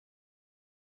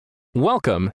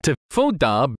Welcome to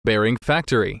FODA Bearing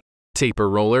Factory. Taper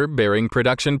roller bearing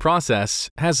production process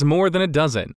has more than a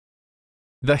dozen.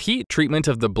 The heat treatment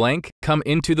of the blank come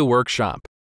into the workshop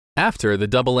after the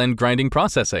double-end grinding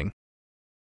processing.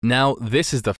 Now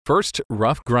this is the first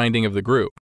rough grinding of the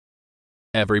group.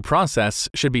 Every process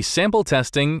should be sample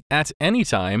testing at any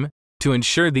time to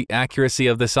ensure the accuracy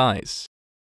of the size.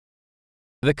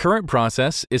 The current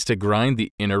process is to grind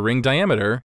the inner ring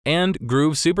diameter and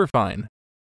groove superfine.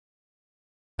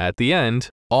 At the end,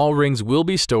 all rings will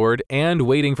be stored and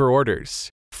waiting for orders.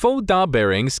 FODA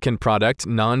bearings can product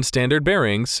non-standard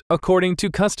bearings according to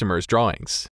customers'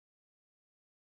 drawings.